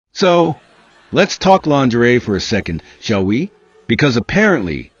So, let's talk lingerie for a second, shall we? Because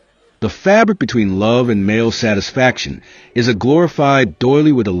apparently, the fabric between love and male satisfaction is a glorified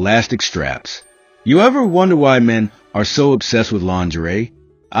doily with elastic straps. You ever wonder why men are so obsessed with lingerie?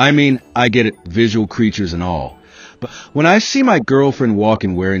 I mean, I get it, visual creatures and all. But when I see my girlfriend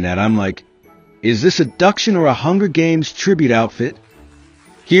walking wearing that, I'm like, is this seduction or a Hunger Games tribute outfit?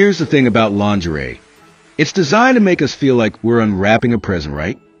 Here's the thing about lingerie. It's designed to make us feel like we're unwrapping a present,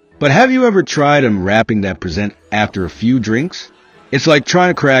 right? But have you ever tried unwrapping that present after a few drinks? It's like trying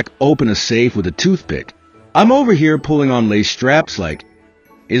to crack open a safe with a toothpick. I'm over here pulling on lace straps like,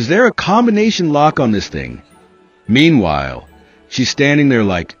 is there a combination lock on this thing? Meanwhile, she's standing there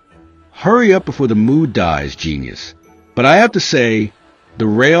like, hurry up before the mood dies, genius. But I have to say, the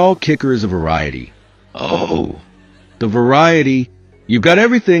rail kicker is a variety. Oh, the variety. You've got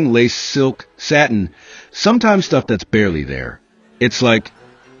everything, lace, silk, satin, sometimes stuff that's barely there. It's like,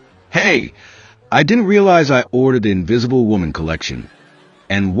 hey, I didn't realize I ordered the Invisible Woman collection.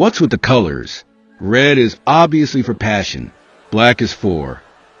 And what's with the colors? Red is obviously for passion. Black is for...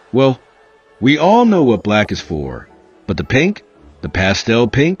 Well, we all know what black is for. But the pink? The pastel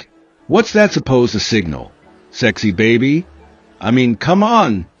pink? What's that supposed to signal? Sexy baby? I mean, come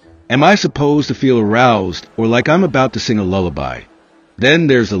on. Am I supposed to feel aroused or like I'm about to sing a lullaby? Then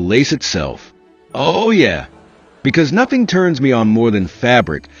there's the lace itself. Oh yeah. Because nothing turns me on more than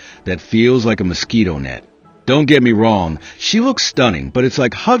fabric that feels like a mosquito net. Don't get me wrong, she looks stunning, but it's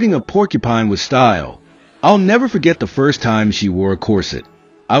like hugging a porcupine with style. I'll never forget the first time she wore a corset.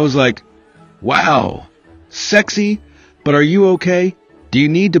 I was like, wow, sexy, but are you okay? Do you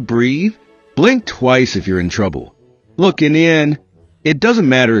need to breathe? Blink twice if you're in trouble. Look, in the end, it doesn't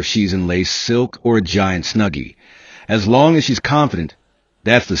matter if she's in lace, silk, or a giant snuggie. As long as she's confident,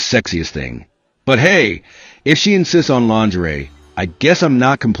 that's the sexiest thing. But hey, if she insists on lingerie, I guess I'm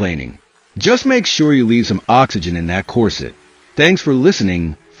not complaining. Just make sure you leave some oxygen in that corset. Thanks for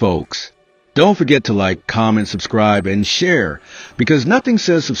listening, folks. Don't forget to like, comment, subscribe, and share, because nothing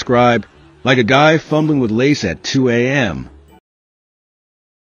says subscribe like a guy fumbling with lace at 2 a.m.